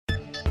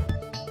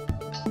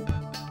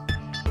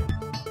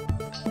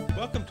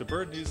Welcome to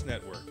Bird News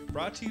Network,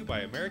 brought to you by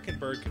American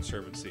Bird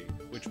Conservancy,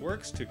 which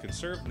works to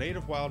conserve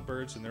native wild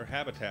birds and their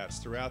habitats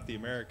throughout the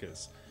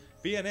Americas.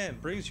 BNN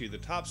brings you the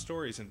top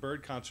stories in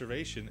bird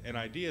conservation and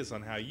ideas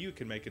on how you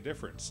can make a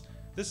difference.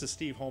 This is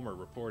Steve Homer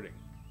reporting.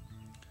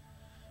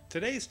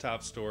 Today's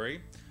top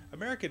story: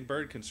 American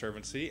Bird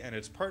Conservancy and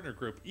its partner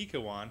group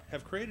EcoOn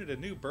have created a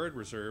new bird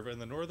reserve in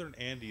the northern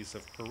Andes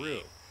of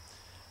Peru.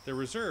 The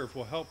reserve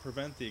will help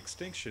prevent the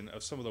extinction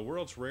of some of the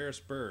world's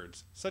rarest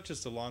birds, such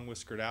as the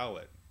long-whiskered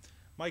owlet.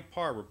 Mike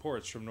Parr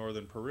reports from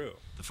northern Peru.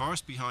 The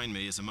forest behind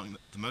me is among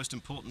the most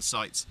important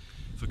sites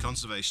for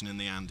conservation in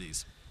the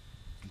Andes.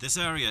 This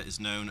area is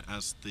known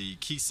as the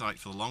key site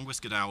for the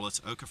long-whiskered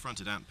owlet,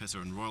 ochre-fronted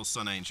antpitter and royal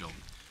sun angel.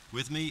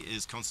 With me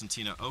is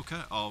Constantino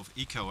Oka of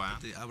EcoOn.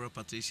 The Abra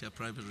Patricia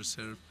Private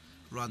Reserve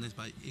run it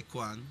by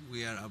EcoOn.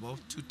 We are above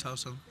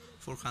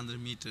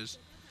 2,400 meters.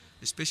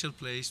 A special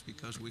place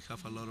because we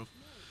have a lot of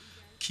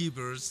key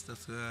birds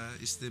that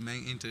is the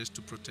main interest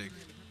to protect.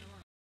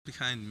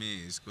 Behind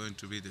me is going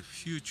to be the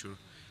future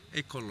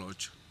eco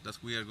lodge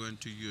that we are going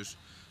to use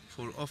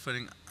for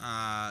offering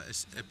a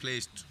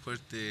place where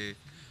the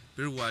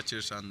bird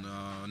watchers and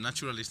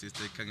naturalists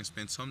they can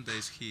spend some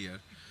days here,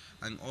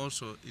 and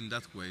also in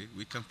that way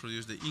we can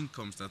produce the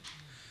incomes that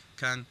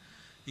can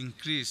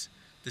increase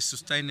the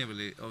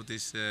sustainability of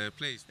this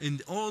place. In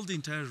all the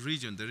entire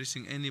region there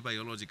isn't any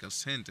biological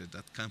center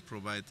that can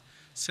provide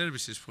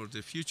services for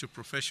the future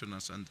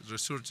professionals and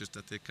researchers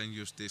that they can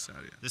use this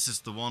area. This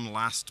is the one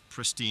last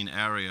pristine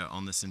area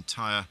on this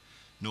entire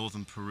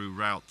northern Peru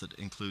route that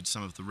includes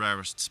some of the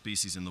rarest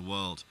species in the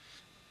world.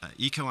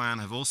 EcoOn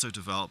have also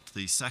developed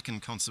the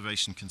second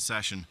conservation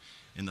concession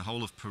in the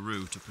whole of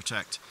Peru to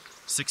protect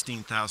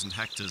 16,000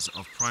 hectares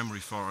of primary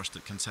forest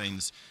that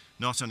contains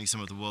not only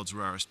some of the world's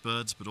rarest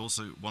birds, but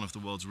also one of the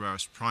world's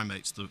rarest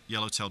primates, the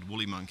yellow-tailed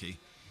woolly monkey.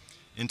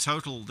 In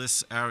total,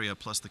 this area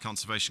plus the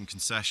conservation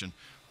concession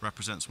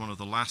represents one of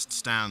the last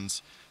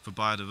stands for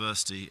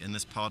biodiversity in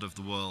this part of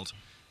the world,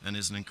 and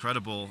is an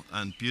incredible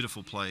and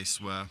beautiful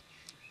place where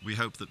we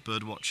hope that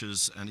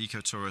birdwatchers and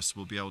ecotourists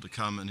will be able to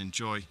come and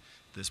enjoy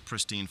this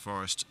pristine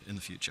forest in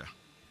the future.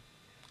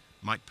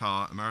 Mike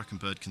Parr, American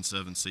Bird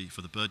Conservancy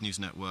for the Bird News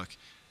Network,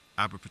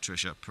 Abra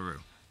Patricia,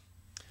 Peru.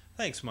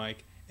 Thanks,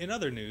 Mike. In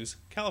other news,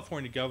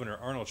 California Governor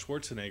Arnold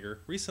Schwarzenegger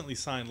recently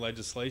signed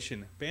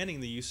legislation banning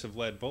the use of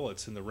lead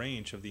bullets in the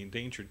range of the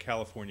endangered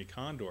California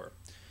condor.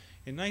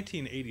 In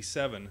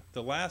 1987,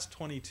 the last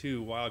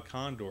 22 wild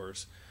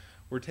condors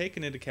were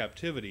taken into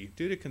captivity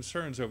due to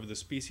concerns over the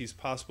species'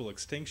 possible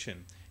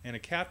extinction, and a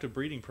captive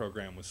breeding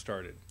program was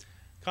started.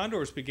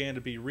 Condors began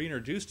to be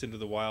reintroduced into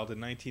the wild in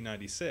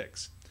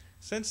 1996.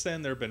 Since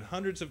then, there have been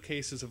hundreds of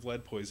cases of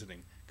lead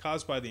poisoning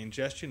caused by the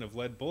ingestion of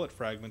lead bullet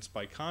fragments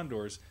by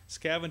condors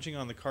scavenging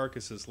on the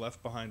carcasses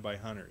left behind by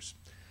hunters.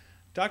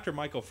 Dr.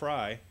 Michael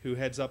Fry, who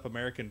heads up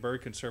American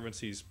Bird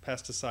Conservancy's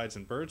Pesticides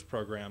and Birds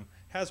program,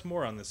 has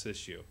more on this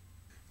issue.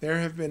 There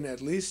have been at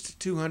least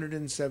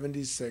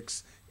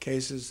 276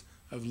 cases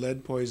of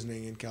lead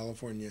poisoning in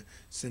California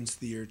since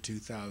the year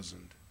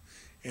 2000.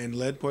 And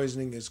lead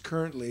poisoning is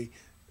currently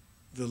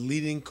the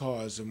leading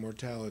cause of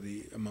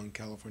mortality among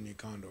California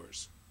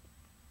condors.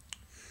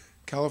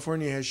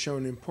 California has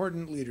shown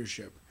important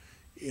leadership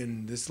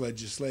in this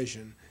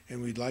legislation,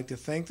 and we'd like to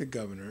thank the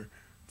governor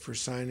for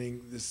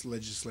signing this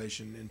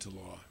legislation into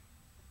law.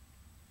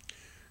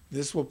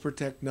 This will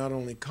protect not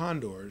only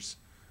condors,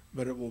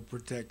 but it will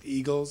protect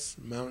eagles,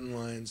 mountain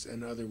lions,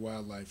 and other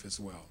wildlife as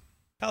well.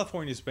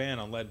 California's ban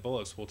on lead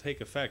bullets will take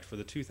effect for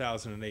the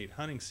 2008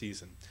 hunting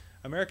season.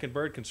 American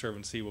Bird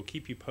Conservancy will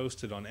keep you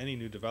posted on any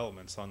new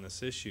developments on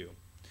this issue.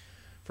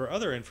 For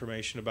other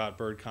information about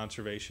bird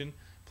conservation,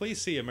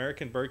 please see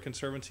American Bird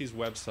Conservancy's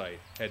website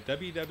at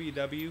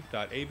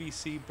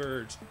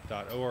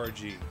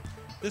www.abcbirds.org.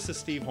 This is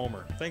Steve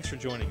Homer. Thanks for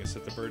joining us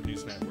at the Bird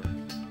News Network.